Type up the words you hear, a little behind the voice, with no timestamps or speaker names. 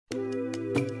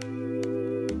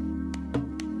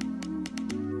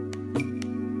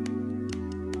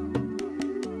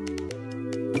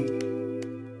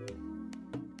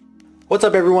What's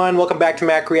up everyone? Welcome back to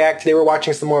Mac React. Today we're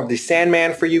watching some more of the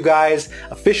Sandman for you guys,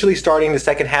 officially starting the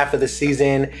second half of the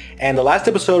season. And the last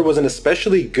episode was an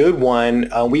especially good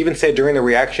one. We even said during the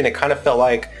reaction it kind of felt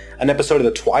like an episode of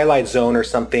the Twilight Zone or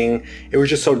something. It was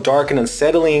just so dark and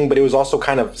unsettling, but it was also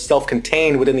kind of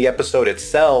self-contained within the episode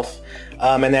itself.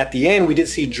 And at the end, we did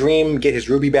see Dream get his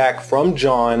ruby back from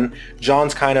John.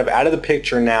 John's kind of out of the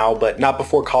picture now, but not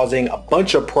before causing a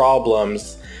bunch of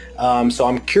problems. So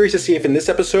I'm curious to see if in this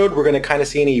episode we're going to kind of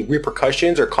see any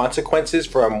repercussions or consequences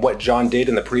from what John did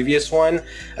in the previous one,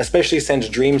 especially since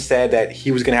Dream said that he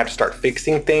was going to have to start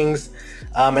fixing things.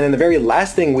 And then the very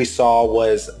last thing we saw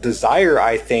was Desire,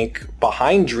 I think,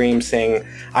 behind Dream saying,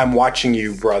 "I'm watching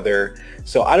you, brother."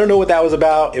 So I don't know what that was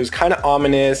about. It was kind of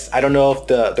ominous. I don't know if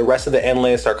the rest of the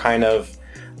Endless are kind of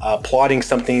plotting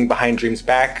something behind Dream's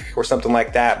back or something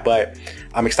like that, but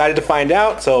I'm excited to find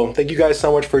out. So thank you guys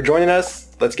so much for joining us.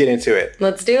 Let's get into it.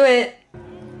 Let's do it.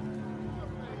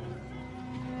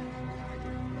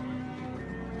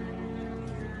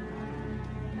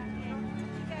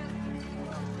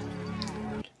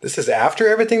 This is after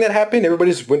everything that happened? Everybody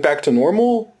just went back to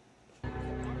normal?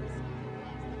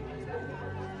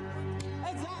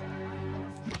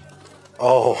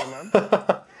 Oh.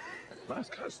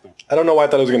 I don't know why I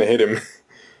thought I was gonna hit him.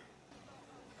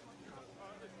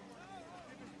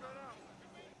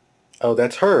 Oh,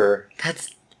 that's her.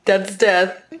 That's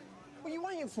death. What are you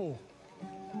waiting for?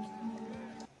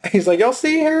 He's like, y'all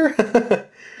see her?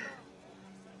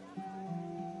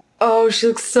 Oh, she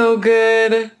looks so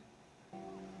good.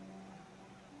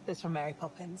 This from Mary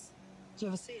Poppins. Did you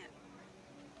ever see it?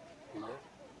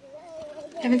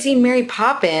 I haven't seen Mary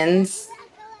Poppins.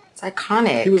 It's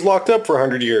iconic. He was locked up for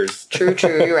 100 years. True,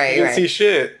 you're right, He you're didn't see right.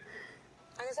 shit.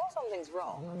 I can tell something's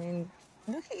wrong. I mean,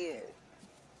 look at you.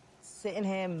 Sitting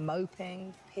here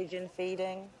moping, pigeon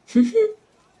feeding.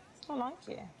 It's not like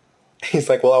you. He's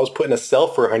like, well, I was put in a cell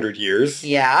for 100 years.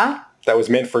 Yeah? That was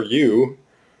meant for you.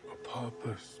 A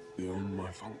purpose beyond my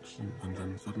function, and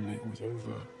then suddenly it was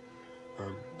over.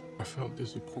 And I felt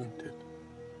disappointed.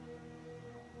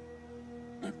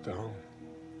 Let down.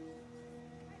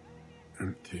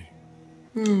 Empty.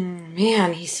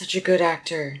 Man, he's such a good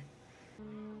actor.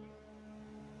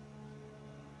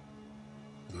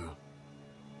 Yeah.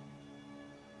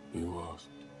 You asked.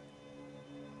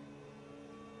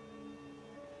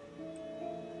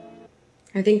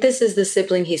 I think this is the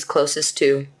sibling he's closest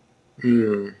to.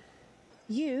 You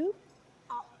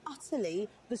are utterly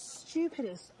the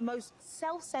stupidest, most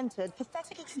self-centered,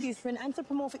 pathetic excuse for an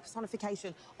anthropomorphic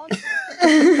personification.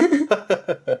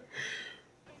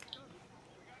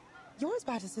 You're as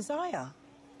bad as Desire.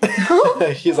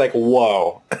 He's like,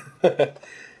 whoa.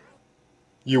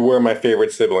 You were my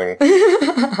favorite sibling.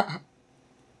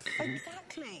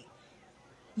 Exactly.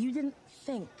 You didn't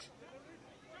think.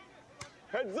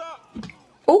 Heads up!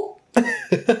 Oh!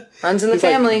 Runs in the He's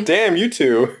family. like, damn, you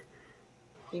two.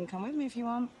 You can come with me if you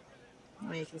want.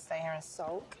 Or you can stay here and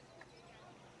sulk.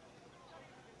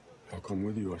 I'll come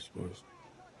with you, I suppose.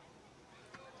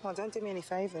 Well, don't do me any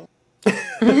favours.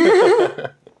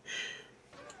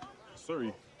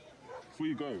 Sorry, before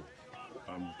you go,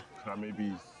 can I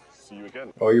maybe see you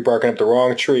again? Oh, you're barking up the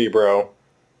wrong tree, bro.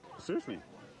 Seriously?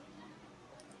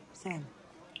 Sam.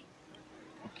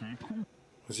 Okay, cool.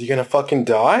 Is he gonna fucking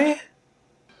die?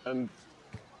 And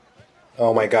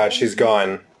Oh my god, she's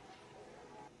gone.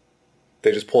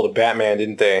 They just pulled a Batman,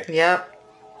 didn't they? Yep.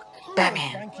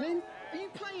 Batman. Franklin, are you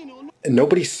playing or not? And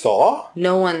nobody saw?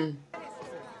 No one.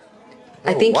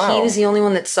 I Oh, think wow. he was the only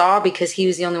one that saw because he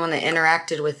was the only one that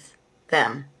interacted with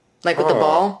them. Like with the Oh.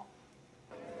 ball.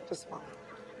 Just one.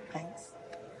 Thanks.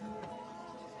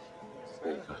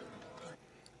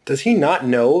 Does he not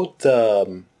know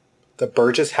the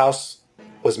Burgess house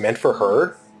was meant for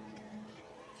her?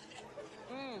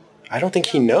 I don't think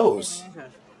he knows.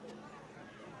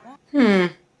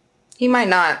 He might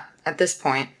not at this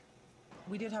point.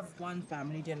 We did have one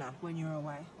family dinner when you were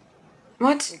away.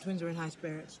 What? The twins were in high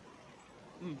spirits.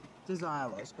 Desire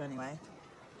was, but anyway.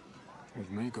 with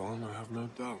me gone, I have no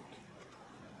doubt.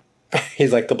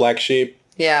 He's like the black sheep.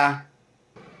 Yeah.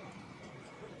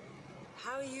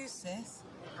 How are you, sis?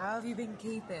 How have you been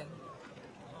keeping?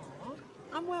 Aw,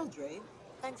 I'm well, Dream.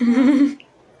 Thanks for asking.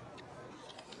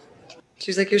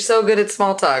 She's like, you're so good at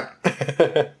small talk. I'm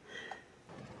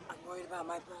worried about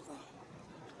my brother.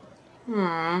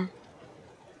 And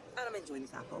I'm enjoying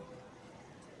this apple.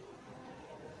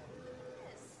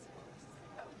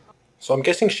 So I'm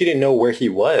guessing she didn't know where he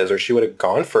was, or she would have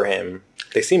gone for him.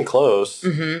 They seem close.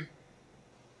 Keep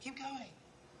going.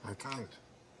 I can't.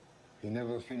 He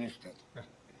never finished it.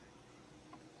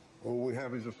 All we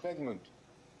have is a fragment.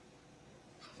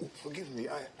 Forgive me,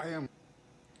 I am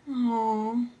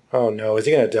Aww. Oh no, is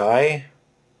he gonna die?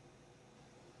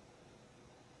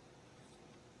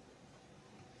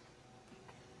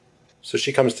 So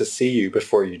she comes to see you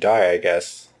before you die, I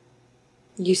guess.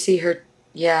 You see her,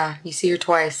 yeah, you see her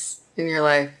twice in your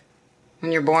life.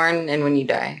 When you're born and when you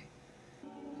die.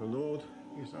 The Lord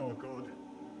is our God.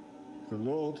 The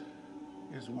Lord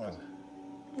is one.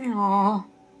 Aww.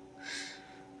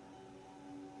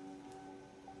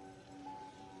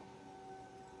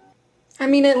 I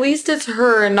mean, at least it's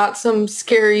her and not some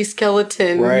scary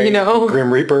skeleton, Right. you know?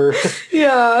 Grim Reaper.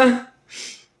 Yeah.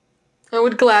 I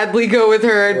would gladly go with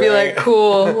her. I'd be like, Right.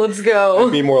 cool, let's go.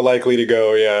 I'd be more likely to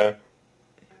go, yeah.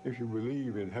 If you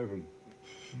believe in heaven,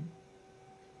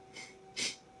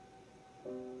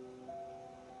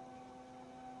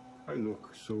 I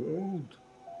look so old.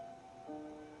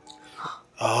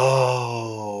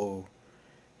 Oh.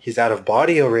 He's out of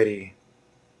body already.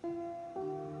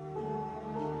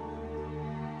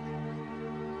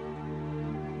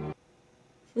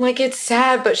 Like, it's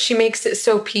sad, but she makes it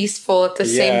so peaceful at the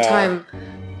same Yeah. time.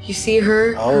 You see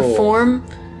her, her Oh. form?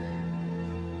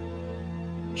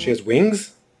 She has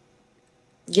wings?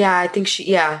 Yeah, I think she,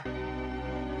 yeah.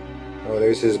 Oh,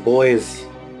 there's his boys.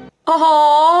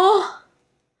 Aww.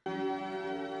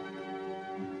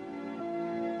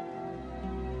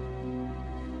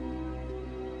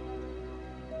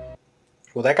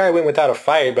 Well, that guy went without a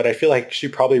fight, but I feel like she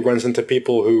probably runs into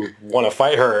people who want to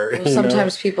fight her. Well,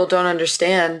 sometimes people don't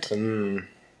understand. Mm.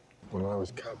 When I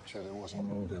was captured, it wasn't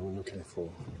me they were looking for.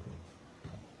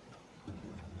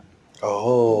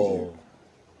 Oh.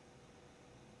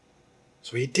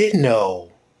 So he did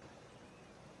know.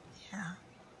 Yeah.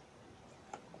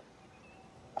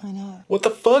 I know. What the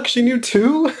fuck? She knew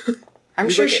too? I'm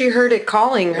He's sure like, she heard it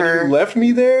calling "And her. you left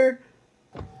me there?"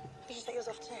 You should take yours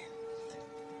off too.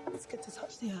 It's good to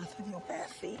touch the earth with your bare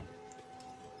feet.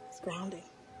 It's grounding.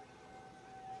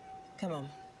 Come on.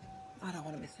 I don't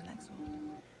want to miss the next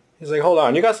one. He's like, hold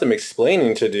on, you got some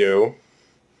explaining to do.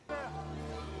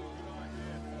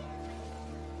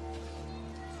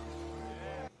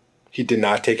 He did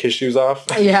not take his shoes off.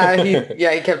 Yeah,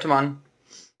 he kept him on.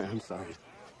 I'm sorry.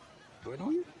 Do I know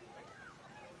you?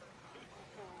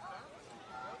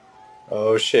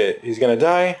 Oh shit, he's gonna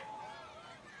die?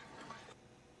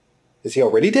 Is he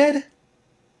already dead?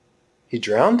 He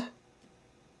drowned?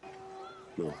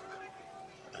 No.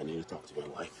 I need to talk to my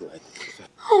wife.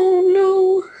 Oh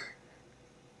no.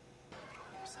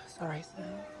 I'm so sorry, Sam.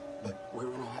 But we're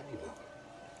on a honeymoon.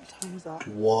 Time's up.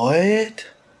 What?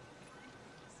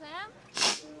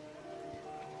 Sam?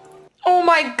 Oh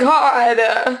my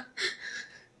god.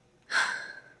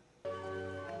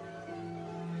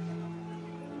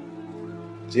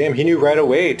 Damn, he knew right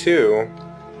away too.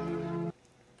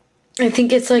 I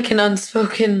think it's like an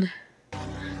unspoken.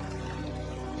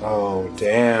 Oh,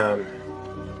 damn.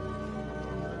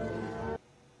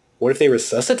 What if they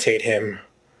resuscitate him?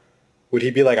 Would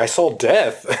he be like, I saw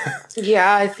death?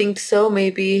 Yeah, I think so,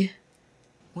 maybe.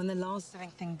 When the last living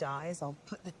thing dies, I'll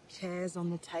put the chairs on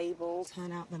the table,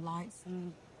 turn out the lights,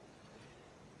 and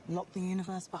lock the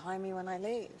universe behind me when I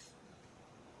leave.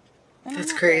 And That's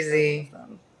I'm not crazy. gonna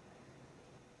them.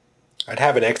 I'd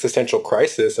have an existential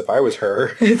crisis if I was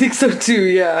her. I think so too,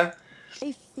 yeah.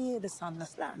 They fear the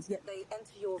sunless lands, yet they enter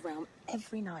your realm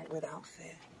every night without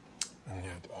fear. And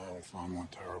yet I'm far more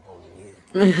terrible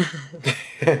than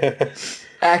you.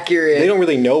 Accurate. They don't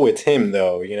really know it's him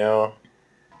though, you know?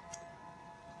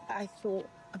 I thought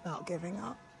about giving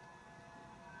up.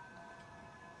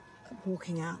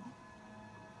 Walking out.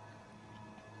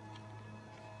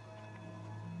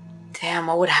 Damn,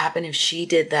 what would happen if she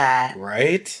did that?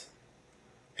 Right?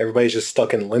 Everybody's just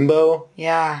stuck in limbo.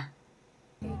 Yeah.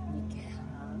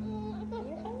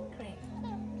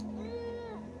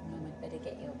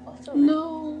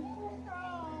 No.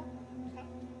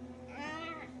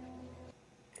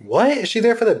 What? Is she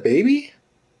there for the baby?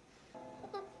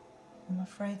 I'm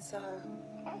afraid so.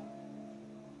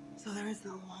 So there is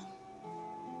no one.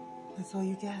 That's all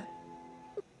you get.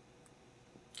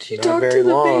 She Not talked very to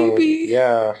the long. baby.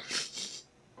 Yeah.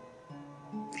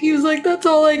 He was like, that's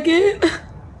all I get.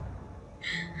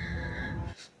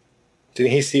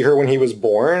 Didn't he see her when he was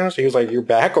born? So he was like, you're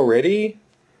back already?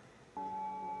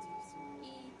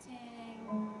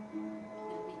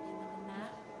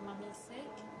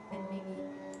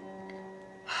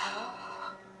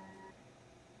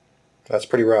 That's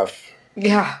pretty rough.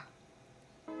 Yeah.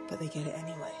 But they get it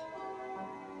anyway.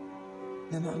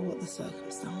 No matter what the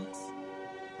circumstance.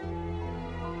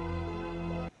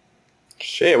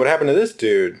 Shit, what happened to this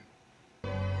dude? Oh,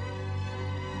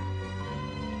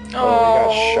 he got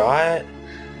Oh. shot?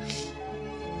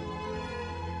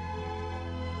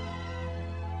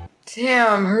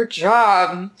 Damn, her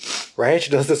job. Right?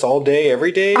 She does this all day,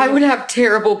 every day? I would have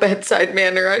terrible bedside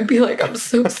manner. I'd be like, I'm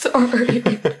so sorry.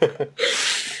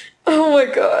 Oh my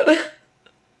god.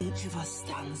 Each of us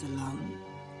stands alone.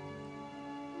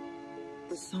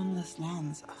 The sunless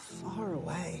lands are far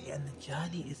away and the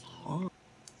journey is hard.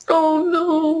 Oh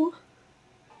no.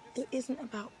 It isn't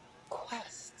about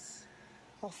quests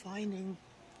or finding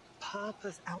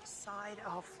purpose outside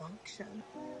our function.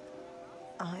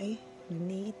 I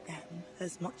need them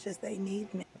as much as they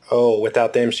need me. Oh,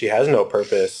 without them, she has no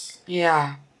purpose.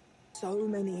 Yeah. So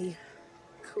many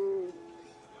cool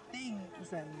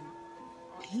things and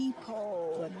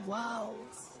people and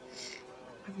worlds.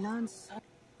 I've learned so.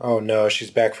 Oh no,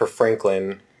 she's back for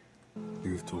Franklin.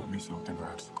 You've taught me something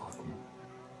I had forgotten.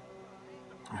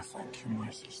 I thank you,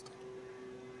 my sister.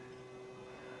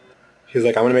 He's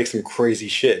like, I'm gonna make some crazy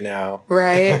shit now.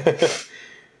 Right?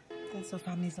 That's what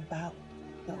family's about.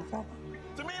 Little brother.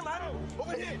 To me, man!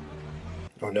 Over here!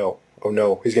 Oh no. Oh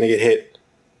no. He's gonna get hit.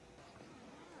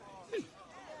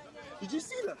 Did you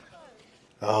see that?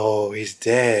 Oh, he's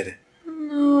dead.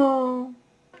 No.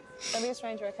 Don't be a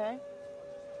stranger, okay?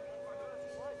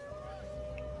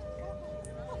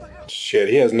 Shit,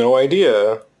 he has no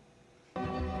idea.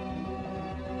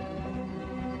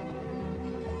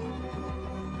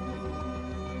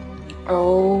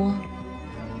 Oh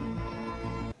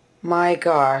my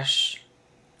gosh.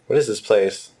 What is this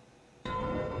place?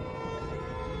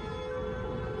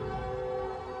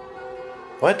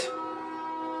 What?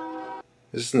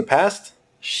 Is this in the past?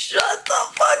 Shut the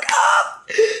fuck up!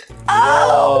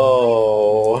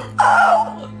 Oh.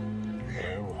 Oh!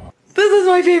 This is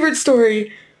my favorite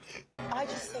story. I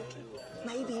just think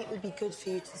maybe it would be good for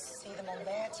you to see them on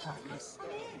their terms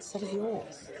instead of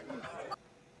yours.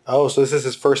 Oh, so this is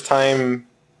his first time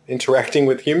interacting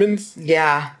with humans?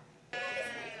 Yeah.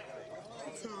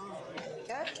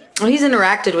 Well, he's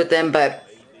interacted with them, but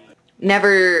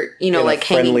never, you know, In a like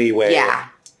friendly hanging. way. Yeah.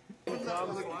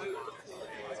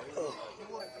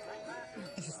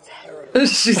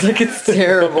 She's like, it's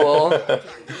terrible.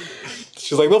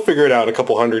 She's like, they'll figure it out in a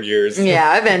couple 100 years.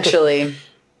 Yeah, eventually.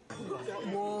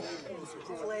 War,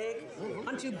 plague,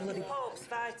 I'm too bloody pops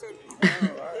fighting. The end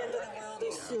of the world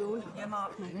is soon. You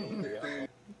mark me.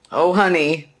 Oh,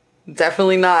 honey.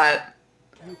 Definitely not.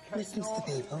 Listen to the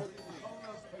people.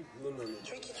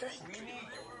 Drink your drink.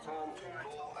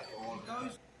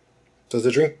 Does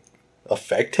the drink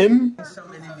affect him?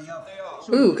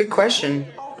 Ooh, good question.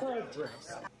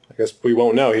 I guess we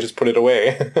won't know. He just put it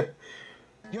away.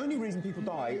 The only reason people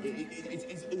die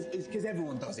is because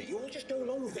everyone does it. You all just go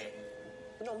along with it.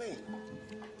 But not me.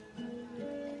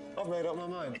 I've made up my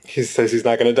mind. He says he's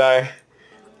not gonna die.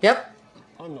 Yep.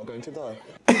 I'm not going to die.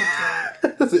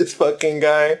 This fucking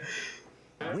guy.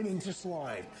 Women to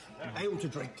slide. Ale to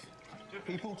drink.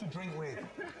 People to drink with.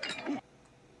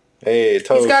 Hey,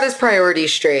 Toast. He's got his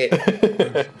priorities straight.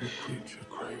 Creature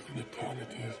craving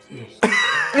eternity of this.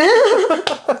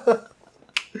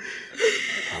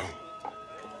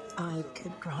 I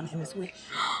could grant him his wish.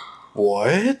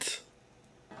 What?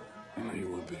 And he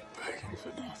will be begging for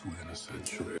death within a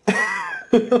century.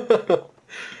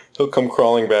 He'll come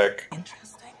crawling back.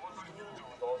 Interesting.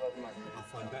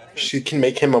 She can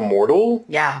make him immortal?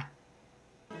 Yeah.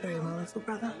 Very well, little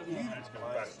brother.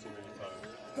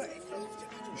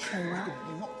 Very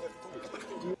well.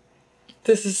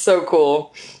 This is so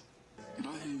cool. Did I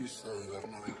hear you say you have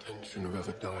no intention of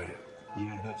ever dying?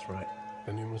 Yeah, that's right.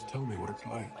 Then you must tell me what it's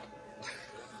like.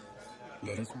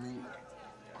 Let us meet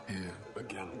here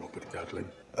again, Robert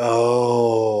Gatling.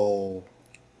 Oh.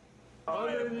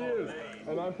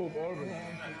 And I pulled over.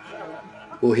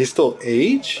 Will he still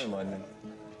age? Don't mind them.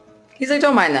 He's like,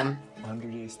 don't mind them.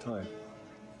 100 years' time.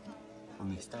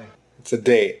 On this day. It's a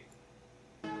date.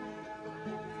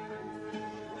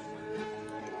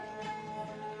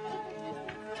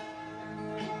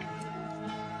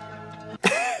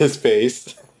 His face.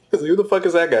 He's like, who the fuck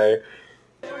is that guy?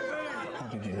 How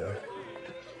did you know?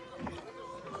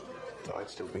 Thought I'd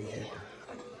still be here.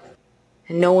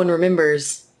 And no one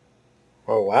remembers.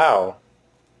 Oh, wow.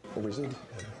 A wizard.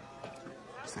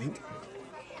 A saint.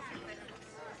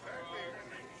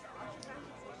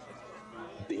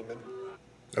 A demon.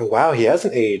 Oh, wow, he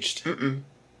hasn't aged. Mm-mm.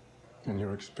 In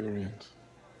your experience,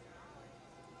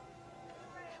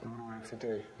 So what do I have to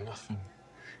do? nothing.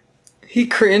 He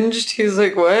cringed. He was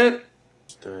like, what?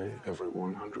 Stay every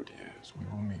 100 years we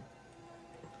will meet.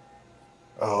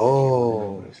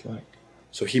 Oh. What it's like.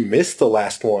 So he missed the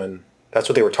last one. That's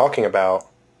what they were talking about.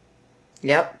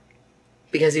 Yep.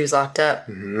 Because he was locked up.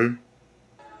 Mm-hmm.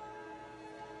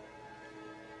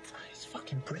 It's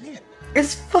fucking brilliant.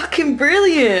 It's fucking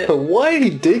brilliant. What? He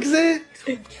digs it?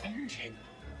 Change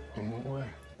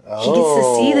He gets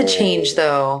to see the change,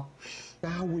 though.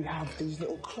 Now we have these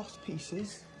little cloth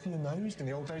pieces for your nose. In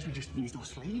the old days, we just used our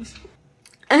sleeves.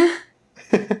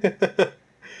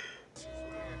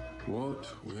 What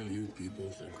will you people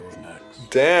think of next?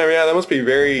 Damn, yeah, that must be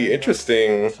very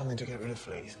interesting. Something to get rid of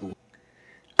fleas.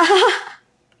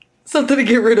 Something to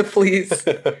get rid of fleas.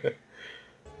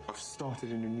 I've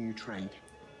started in a new trade.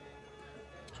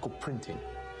 It's called printing.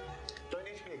 Don't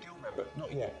need to be a guild member,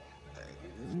 not yet.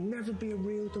 Never be a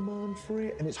real demand for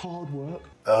it, and it's hard work.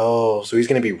 Oh, so he's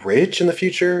gonna be rich in the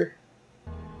future?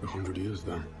 100 years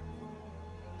then.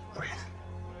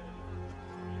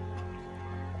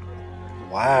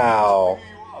 Wow.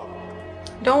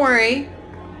 Don't worry.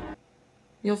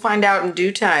 You'll find out in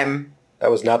due time.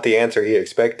 That was not the answer he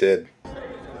expected.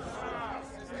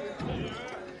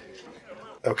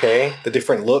 Okay, the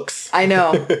different looks. I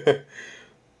know.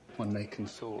 One may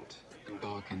consort and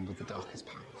bargain with the darkest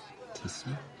powers.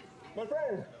 Listen. My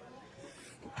friend!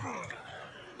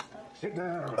 Sit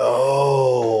down.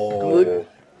 Oh.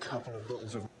 Couple of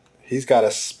bottles of... He's got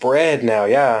a spread now,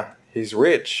 yeah. He's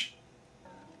rich.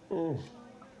 Okay.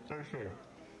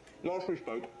 Last we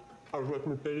spoke, I was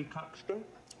working with Billy Claxton.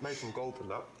 Made some gold from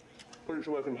that. Put it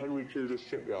to work in Henry Tudor's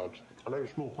shipyards. I made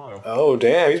a small pile. Oh,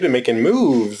 damn. He's been making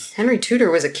moves. Henry Tudor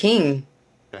was a king.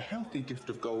 A healthy gift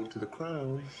of gold to the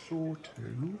crown saw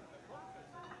to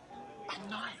a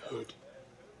knighthood.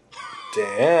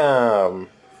 Damn.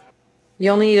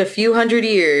 You only need a few hundred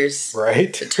years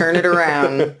Right? to turn it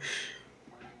around.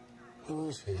 Who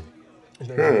is he? His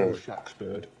name is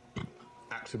Shaxford.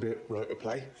 Acts a bit, wrote a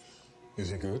play.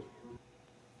 Is it good?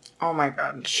 Oh my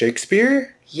god.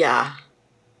 Shakespeare? Yeah.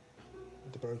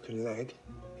 With the broken leg,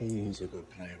 he's a good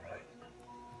playwright.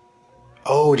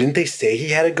 Oh, didn't they say he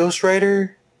had a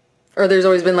ghostwriter? Or there's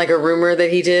always been like a rumor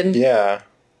that he did. Yeah.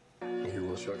 He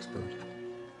was Shakespeare.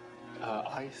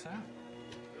 Aye, sir.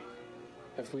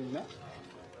 Have we met?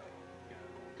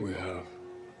 We have.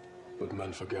 But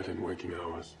men forget in waking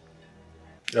hours.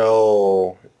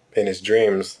 Oh, in his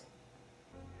dreams.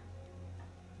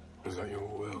 Is that your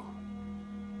will?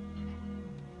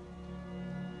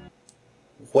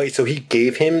 Wait, so he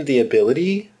gave him the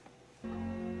ability?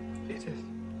 It is.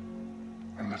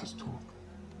 And let us talk.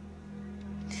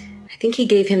 I think he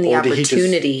gave him the Or did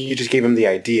opportunity. He just gave him the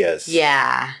ideas.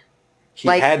 Yeah. He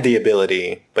like- had the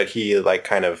ability, but he like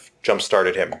kind of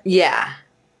jump-started him. Yeah.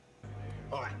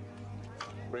 All right.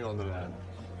 Bring on the land.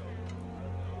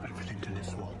 Everything to live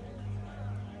for.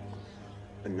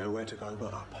 And nowhere to go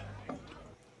but up.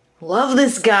 Love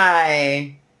this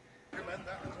guy.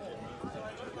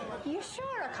 You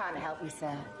sure I can't help you,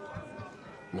 sir?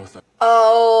 No thanks.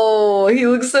 Oh, he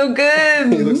looks so He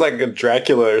good. looks like a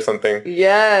Dracula or something.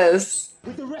 Yes.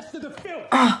 With the rest of the film.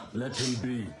 Let him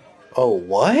be. Oh,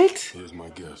 what? He is my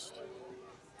guest.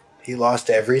 He lost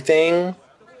everything?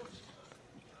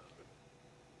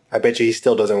 I bet you he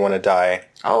still doesn't want to die.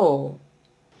 Oh.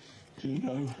 Do you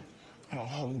know how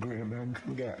hungry a man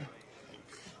can get?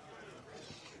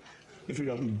 If he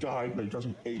doesn't die, but he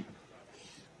doesn't eat.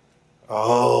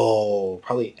 Oh,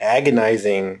 probably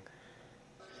agonizing.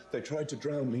 They tried to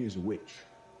drown me as a witch.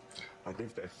 I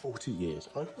lived there 40 years.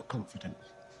 Overconfident.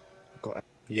 Got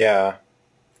Yeah.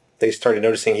 They started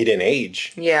noticing he didn't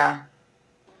age. Yeah.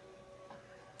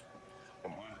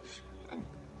 and worse. And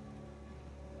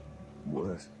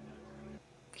worse.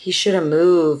 He should have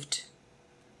moved.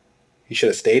 He should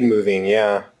have stayed moving,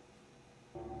 yeah.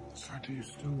 So do you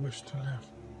still wish to live?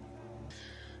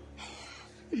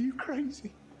 Are you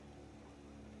crazy?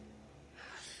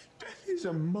 Death is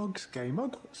a mug's game.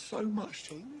 I've got so much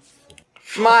to live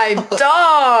for. My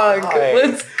dog. Hi.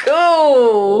 Let's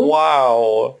go.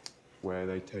 Wow. Where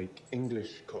they take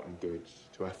English cotton goods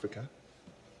to Africa,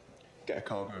 get a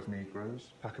cargo of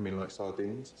Negroes, pack them in like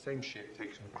sardines. Same ship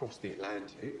takes them across the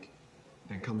Atlantic,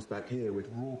 then comes back here with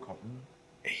raw cotton.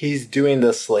 He's doing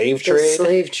the slave The trade?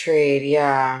 slave trade,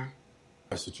 yeah.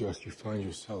 I suggest you find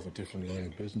yourself a different line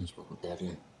of business with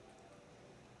rebellion.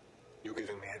 You're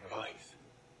giving me advice.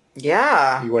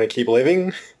 Yeah. You want to keep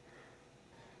living?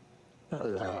 That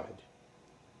lad,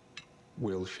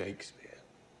 Will Shakespeare.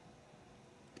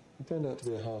 He turned out to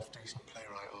be a half-decent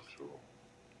playwright after all.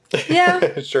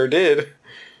 Yeah. Sure did.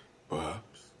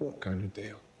 Perhaps. What kind of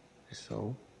deal? His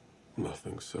soul?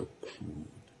 Nothing so crude.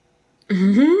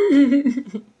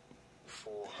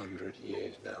 400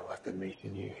 years now I've been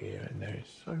meeting you here, and there is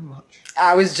so much.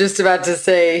 I was just about to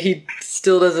say, he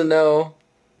still doesn't know.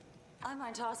 I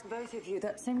might ask both of you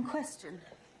that same question.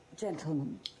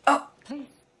 Gentlemen. Oh. Please.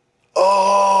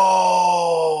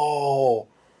 Oh!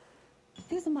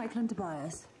 These are Michael and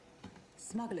Tobias.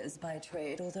 Smugglers by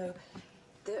trade, although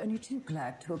They're only too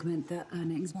glad to augment their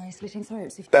earnings by slitting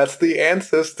throats. If That's the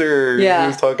ancestor he Yeah.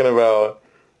 was talking about.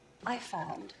 I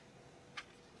found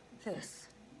this.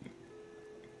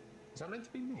 Is that meant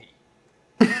to be me?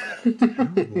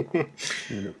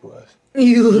 You look worse.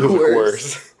 You look You look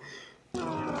worse.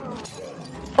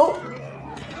 Oh.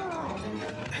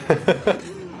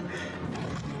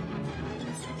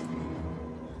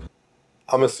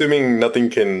 I'm assuming nothing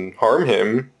can harm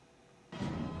him.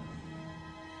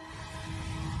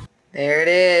 There it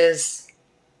is.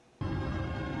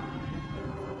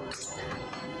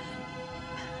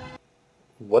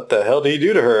 What the hell did he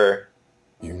do to her?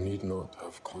 You need not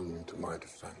have come to my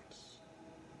defense.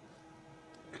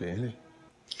 Clearly.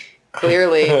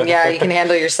 Clearly. Yeah, you can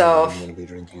handle I'm yourself. going to be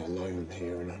drinking alone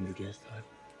here in 100 years' time.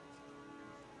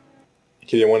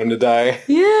 He didn't want him to die.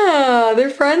 Yeah, they're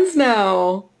friends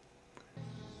now.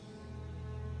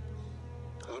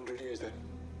 100 years then.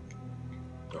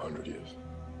 100 years.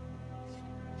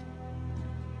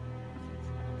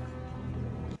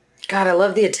 God, I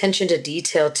love the attention to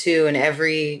detail too in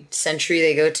every century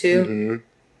they go to.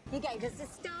 Mm-hmm. You gave us a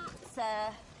start, sir.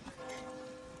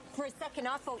 For a second,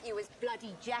 I thought you was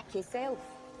bloody Jack yourself.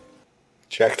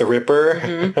 Jack the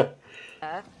Ripper.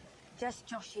 Just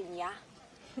joshing ya.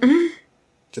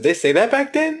 Did they say that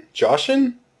back then?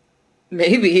 Joshin?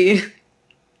 Maybe.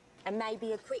 And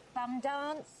maybe a quick bum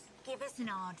dance. Give us an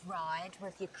hard ride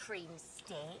with your cream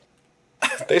stick.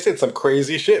 They said some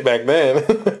crazy shit back then.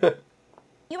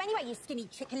 You anyway, you skinny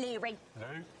chickaleary. No?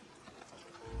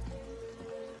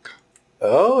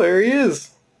 Oh, there he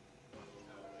is.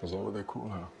 Is that what they call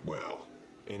her? Well,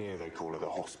 in here they call her the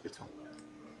hospital.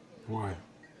 Why?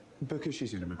 Because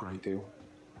she's in them a great deal.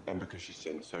 And because she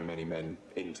sent so many men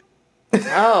into...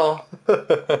 Oh.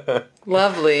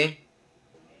 Lovely.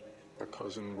 Her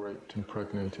cousin raped,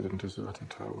 impregnated, and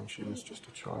deserted her when she was just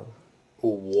a child.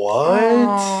 What?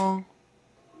 Oh.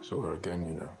 Saw her again,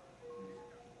 you know.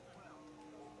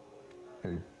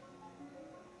 Who?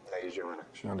 Lady Joanna.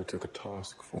 She undertook a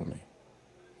task for me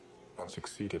and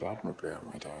succeeded admirably at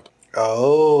my dad.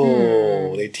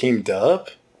 Oh, they teamed up?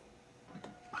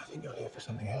 I think you're here for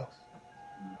something else.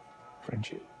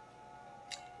 Friendship.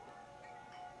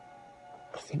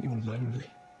 I think you're lonely.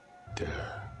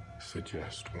 Dare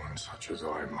suggest one such as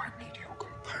I might need your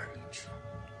companionship.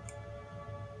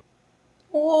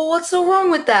 Well, what's so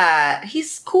wrong with that?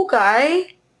 He's a cool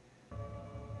guy.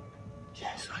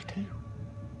 Yes, I do.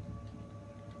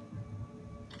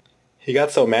 He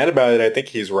got so mad about it, I think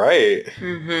he's right.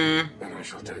 Mm-hmm. Then I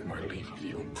shall take my leave of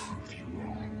you and prove you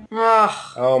wrong.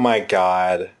 Ugh. Oh my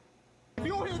god. If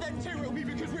you're here then too, it'll be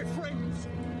because we're friends.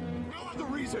 No other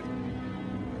reason.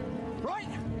 Right?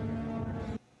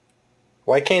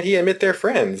 Why can't he admit they're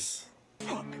friends?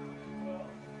 Fuck.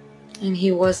 And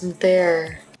he wasn't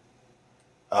there.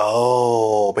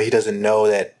 Oh, but he doesn't know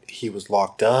that he was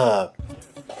locked up.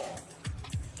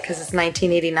 Because it's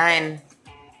 1989.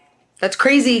 That's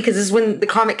crazy because this is when the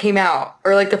comic came out.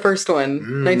 Or like the first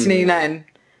one. 1989.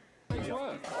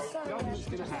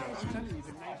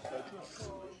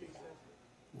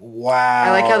 Wow.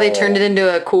 I like how they turned it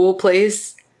into a cool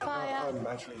place. I'm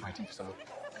actually fighting for something.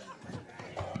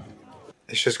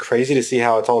 It's just crazy to see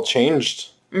how it's all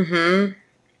changed. Mm-hmm.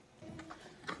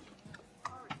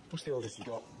 What's the oldest you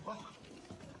got?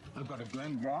 I've got a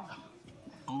Glengra,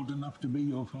 old enough to be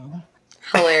your father.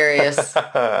 Hilarious.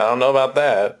 I don't know about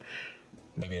that.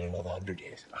 Maybe in another 100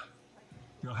 years.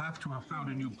 You'll have to have found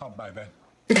a new pub by then.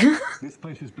 This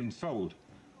place has been sold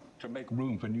to make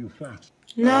room for new flats.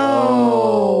 No.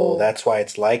 Oh, that's why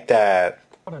it's like that.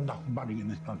 Not enough money in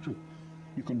this country.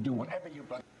 You can do whatever you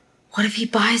like. What if he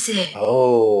buys it?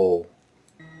 Oh.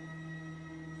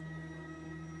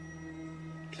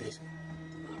 Please.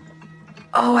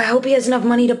 Oh, I hope he has enough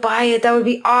money to buy it. That would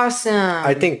be awesome.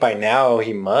 I think by now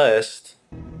he must.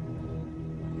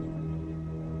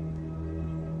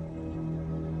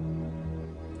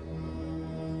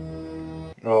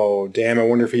 Oh, damn. I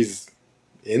wonder if he's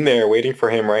in there waiting for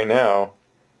him right now.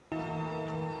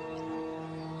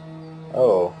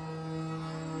 Oh.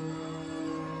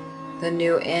 The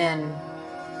new inn.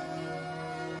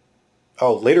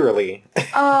 Oh, literally.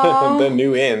 Oh. The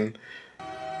new inn.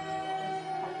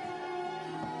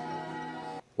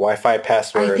 Wi-Fi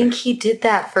password. I think he did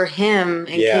that for him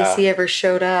in case he ever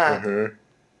showed up. Mm-hmm.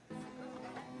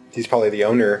 He's probably the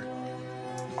owner.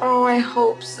 Oh, I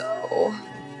hope so.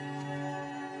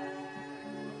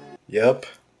 Yep.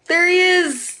 There he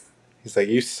is. He's like,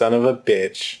 you son of a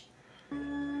bitch.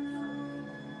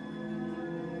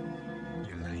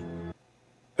 You're late.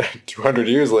 200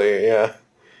 years later, yeah.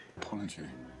 Apology.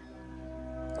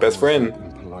 Best friend.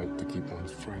 Impolite to keep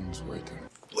one's friends waiting.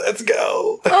 Let's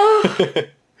go.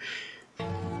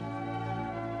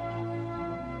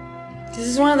 This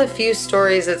is one of the few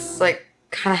stories that's like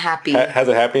kind of happy. Has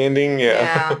a happy ending?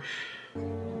 Yeah.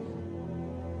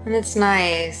 And it's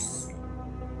nice.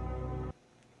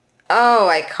 Oh,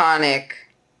 iconic.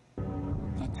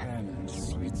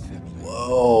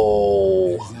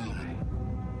 Whoa.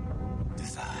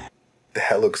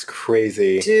 That looks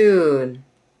crazy. Dude.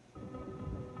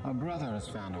 Our brother has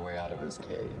found a way out of his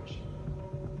cage.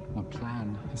 Our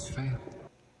plan has failed.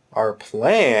 Our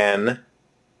plan?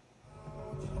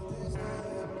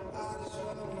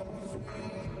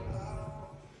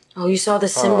 Oh, you saw the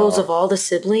symbols of all the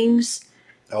siblings?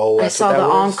 Oh, I saw the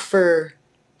Ankh for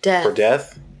death. For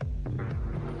death?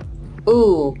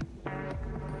 Ooh.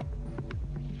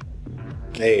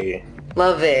 Hey.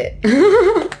 Love it.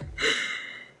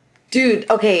 Dude,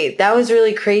 okay, that was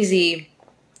really crazy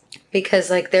because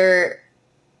like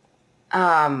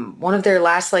one of their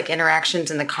last like interactions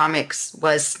in the comics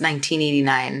was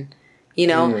 1989, you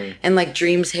know? And like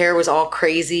Dream's hair was all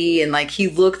crazy and like he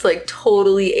looked like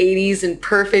totally 80s and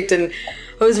perfect, and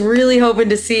I was really hoping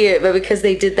to see it, but because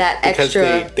they did that extra...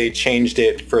 Because they changed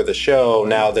it for the show,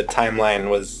 now the timeline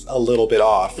was a little bit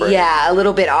off, right? Yeah, a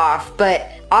little bit off, but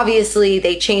obviously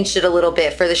they changed it a little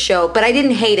bit for the show, but I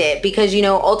didn't hate it because, you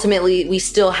know, ultimately we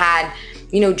still had,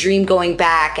 you know, Dream going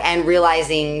back and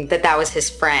realizing that that was his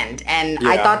friend, and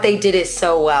I thought they did it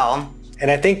so well. And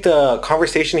I think the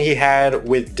conversation he had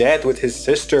with Death, with his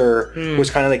sister, was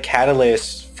kind of the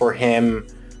catalyst for him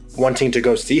wanting to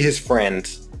go see his friend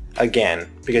again.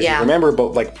 Because you remember,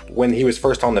 but like when he was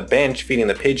first on the bench feeding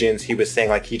the pigeons, he was saying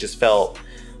like he just felt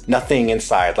nothing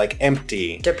inside, like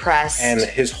empty, depressed, and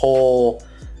his whole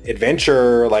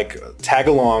adventure, like tag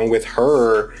along with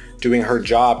her doing her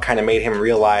job, kind of made him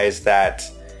realize that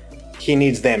he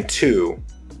needs them too,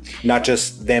 not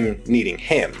just them needing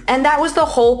him. And that was the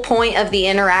whole point of the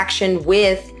interaction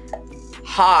with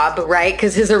Hob, right?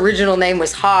 Because his original name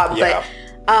was Hob, but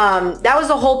that was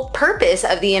the whole purpose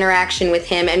of the interaction with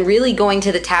him, and really going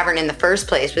to the tavern in the first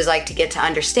place was like to get to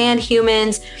understand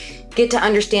humans, get to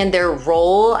understand their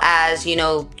role as, you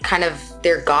know, kind of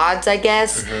their gods, I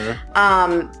guess.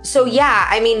 So yeah,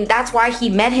 I mean, that's why he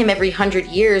met him every 100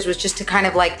 years, was just to kind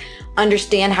of like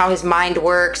understand how his mind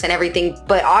works and everything.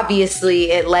 But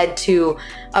obviously it led to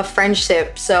a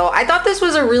friendship. So I thought this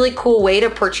was a really cool way to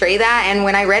portray that. And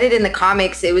when I read it in the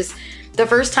comics, it was the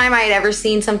first time I had ever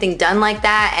seen something done like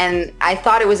that. And I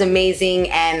thought it was amazing,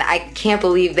 and I can't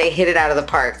believe they hit it out of the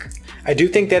park. I do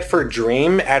think that for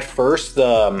Dream, at first,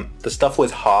 the stuff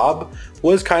with Hob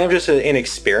was kind of just an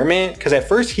experiment. Because at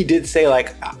first he did say,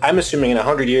 like, I'm assuming in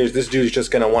 100 years, this dude's just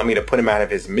going to want me to put him out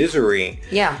of his misery.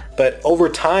 Yeah. But over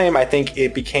time, I think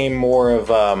it became more of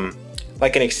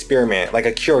like an experiment, like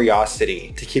a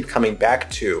curiosity to keep coming back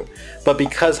to. But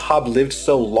because Hob lived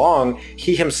so long,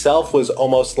 he himself was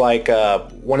almost like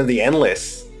one of the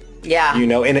endless. Yeah. You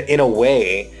know, in a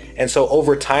way. And so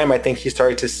over time, I think he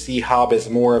started to see Hob as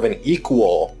more of an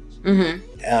equal and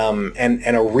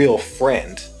a real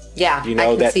friend. Yeah, you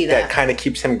know, I can see that. That kind of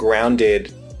keeps him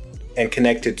grounded and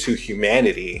connected to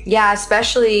humanity. Yeah,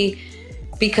 especially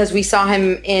because we saw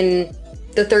him in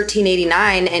the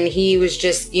 1389, and he was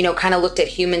just, you know, kind of looked at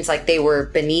humans like they were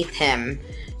beneath him.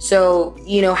 So,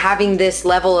 you know, having this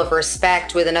level of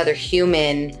respect with another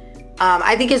human,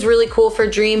 I think is really cool for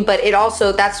Dream. But it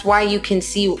also, that's why you can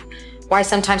see why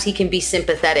sometimes he can be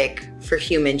sympathetic for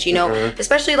humans, you know,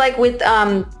 especially like with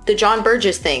the John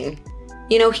Burgess thing.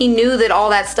 You know, he knew that all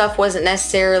that stuff wasn't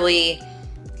necessarily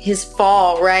his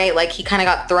fault, right? Like he kind of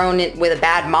got thrown in with a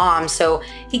bad mom. So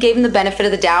he gave him the benefit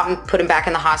of the doubt and put him back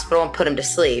in the hospital and put him to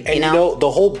sleep, and you know, the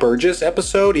whole Burgess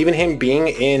episode, even him being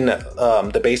in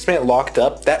the basement locked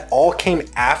up, that all came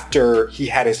after he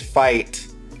had his fight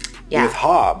with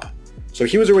Hob. So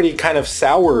he was already kind of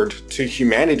soured to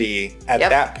humanity at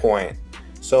that point.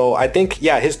 So I think,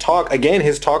 yeah, his talk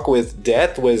with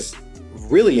Death was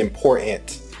really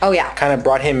important. Oh yeah. Kind of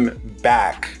brought him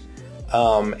back.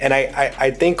 And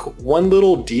I think one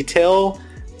little detail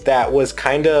that was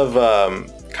kind of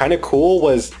cool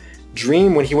was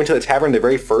Dream, when he went to the tavern the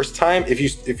very first time, if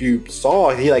you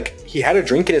saw, he had a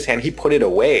drink in his hand, he put it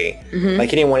away. Like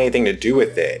he didn't want anything to do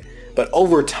with it. But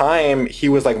over time, he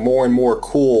was like more and more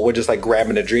cool with just like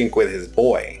grabbing a drink with his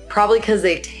boy. Probably because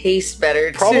they taste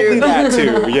better too. Probably that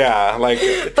too, yeah. Like,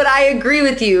 but I agree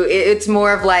with you. It's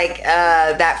more of like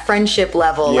that friendship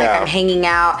level. Yeah. Like I'm hanging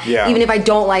out. Yeah. Even if I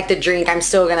don't like the drink, I'm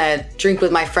still gonna drink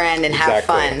with my friend and have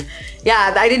fun.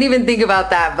 Yeah, I didn't even think about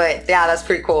that, but yeah, that's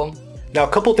pretty cool. Now, a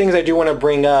couple things I do want to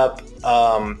bring up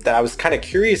that I was kind of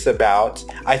curious about.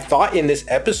 I thought in this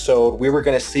episode we were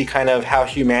going to see kind of how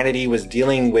humanity was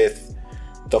dealing with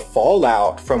the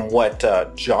fallout from what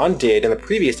John did in the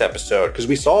previous episode, because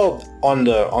we saw on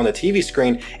the TV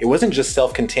screen it wasn't just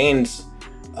self-contained.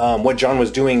 What John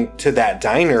was doing to that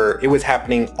diner, it was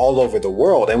happening all over the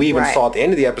world, and we even saw at the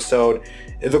end of the episode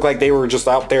it looked like they were just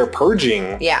out there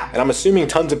purging. Yeah. And I'm assuming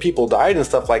tons of people died and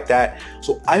stuff like that.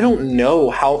 So I don't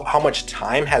know how much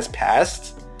time has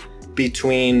passed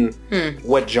between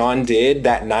what John did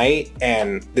that night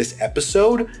and this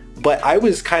episode, but I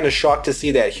was kind of shocked to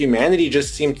see that humanity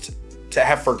just seemed to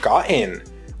have forgotten,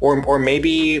 or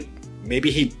maybe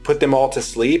he put them all to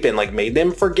sleep and like made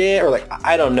them forget, or like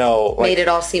I don't know, like, made it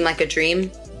all seem like a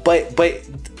dream. But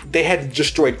they had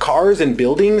destroyed cars and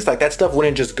buildings, like that stuff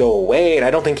wouldn't just go away, and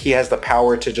I don't think he has the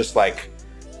power to just like,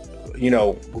 you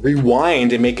know,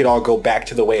 rewind and make it all go back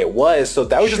to the way it was. So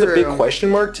that was just a big question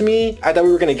mark to me. I thought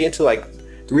we were going to get into like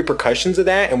the repercussions of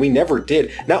that, and we never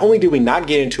did. Not only did we not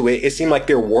get into it, it seemed like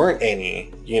there weren't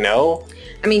any, you know?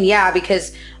 I mean, yeah,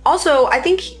 because also I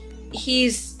think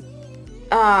he's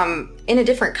in a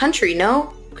different country,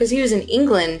 no? Because he was in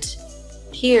England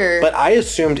here. But I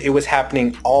assumed it was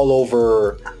happening all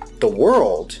over the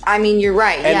world. I mean, you're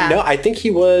right, and no, I think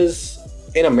he was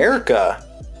in America.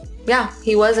 Yeah,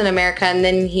 he was in America, and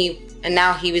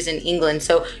now he was in England.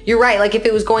 So you're right. Like if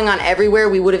it was going on everywhere,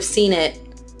 we would have seen it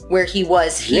where he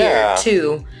was here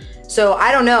too. So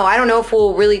I don't know. I don't know if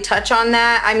we'll really touch on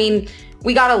that. I mean,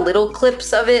 we got a little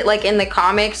clips of it, like in the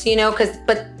comics, you know,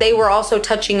 but they were also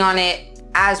touching on it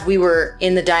as we were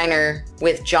in the diner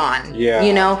with John. Yeah.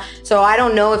 You know, so I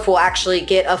don't know if we'll actually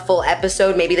get a full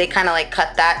episode. Maybe they kind of like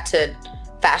cut that to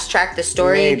fast track the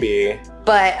story. Maybe.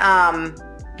 But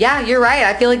yeah, you're right.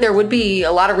 I feel like there would be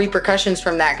a lot of repercussions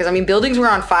from that, because I mean, buildings were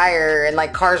on fire and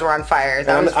like cars were on fire.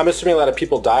 I'm assuming a lot of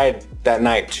people died that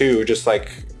night too. Just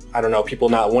like, I don't know, people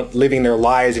not living their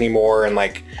lives anymore and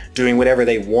like doing whatever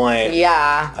they want.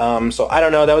 Yeah. So I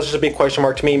don't know. That was just a big question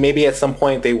mark to me. Maybe at some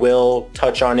point they will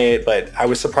touch on it, but I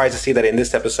was surprised to see that in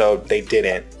this episode they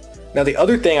didn't. Now, the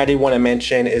other thing I did want to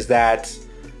mention is that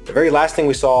the very last thing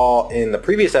we saw in the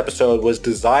previous episode was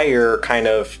Desire kind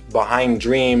of behind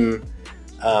Dream,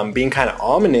 being kind of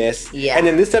ominous. Yeah. And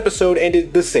then this episode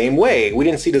ended the same way. We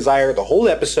didn't see Desire the whole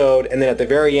episode, and then at the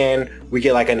very end we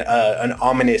get like an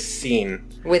ominous scene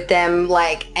with them,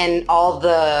 like, and all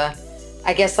the,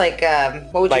 I guess, like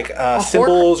what would like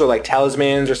symbols or like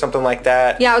talismans or something like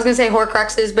that. Yeah, I was gonna say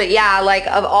Horcruxes, but yeah, like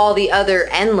of all the other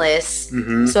endless.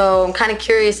 Mm-hmm. So I'm kind of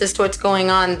curious as to what's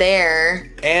going on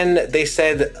there. And they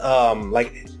said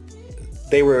like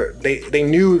they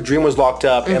knew Dream was locked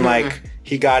up, and like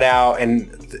he got out,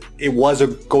 and it was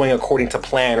going according to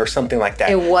plan or something like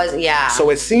that. It was, yeah. So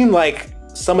it seemed like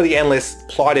some of the endless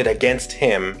plotted against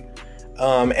him.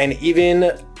 And even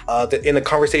in the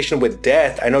conversation with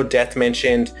Death, I know Death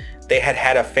mentioned they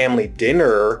had a family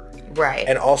dinner. Right.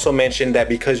 And also mentioned that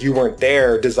because you weren't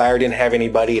there, Desire didn't have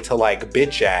anybody to like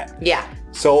bitch at. Yeah.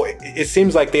 So it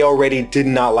seems like they already did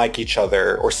not like each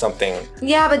other or something.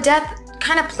 Yeah, but Death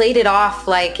kind of played it off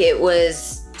like it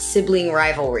was sibling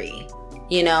rivalry,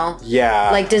 you know? Yeah.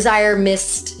 Like Desire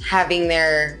missed having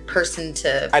their person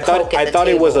to I thought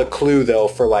it was a clue though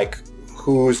for like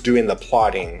who's doing the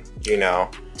plotting, you know?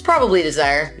 It's probably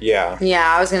Desire. Yeah.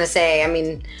 Yeah, I was gonna say, I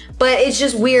mean, but it's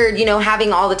just weird, you know,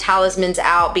 having all the talismans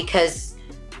out, because,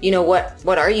 you know,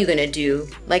 what are you gonna do?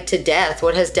 Like to Death,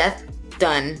 what has Death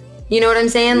done? You know what I'm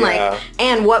saying? Yeah. Like,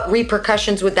 and what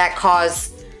repercussions would that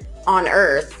cause on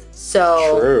Earth?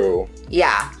 So true.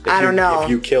 Yeah, I don't know. If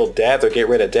you kill Death or get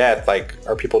rid of Death, like,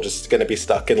 are people just gonna be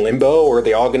stuck in limbo, or are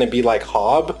they all gonna be like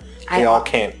Hob? They all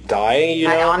can't die, you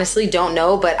know? I honestly don't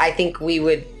know, but I think we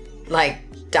would like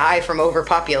die from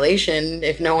overpopulation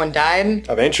if no one died.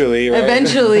 Eventually, right?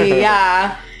 Eventually,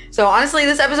 yeah. So honestly,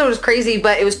 this episode was crazy,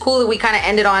 but it was cool that we kind of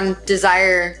ended on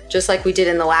Desire just like we did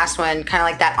in the last one, kind of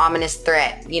like that ominous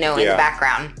threat, you know, in the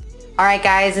background. All right,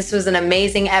 guys, this was an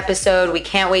amazing episode. We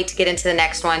can't wait to get into the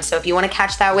next one. So if you want to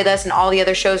catch that with us and all the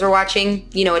other shows we're watching,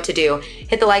 you know what to do.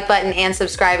 Hit the like button and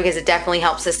subscribe, because it definitely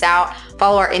helps us out.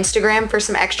 Follow our Instagram for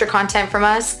some extra content from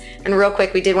us. And real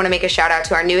quick, we did want to make a shout out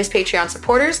to our newest Patreon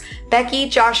supporters, Becky,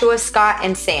 Joshua, Scott,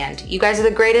 and Sand. You guys are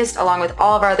the greatest, along with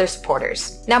all of our other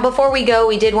supporters. Now, before we go,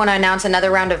 we did want to announce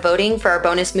another round of voting for our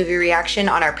bonus movie reaction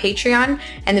on our Patreon.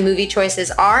 And the movie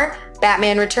choices are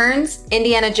Batman Returns,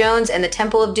 Indiana Jones and the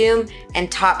Temple of Doom,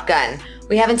 and Top Gun.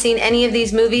 We haven't seen any of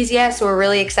these movies yet, so we're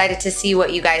really excited to see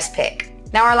what you guys pick.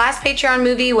 Now, our last Patreon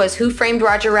movie was Who Framed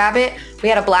Roger Rabbit. We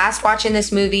had a blast watching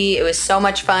this movie. It was so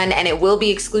much fun, and it will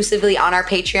be exclusively on our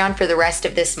Patreon for the rest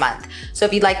of this month. So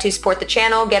if you'd like to support the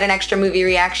channel, get an extra movie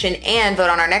reaction, and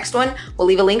vote on our next one, we'll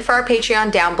leave a link for our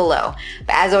Patreon down below.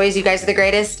 But as always, you guys are the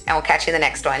greatest, and we'll catch you in the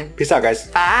next one. Peace out,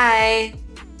 guys. Bye.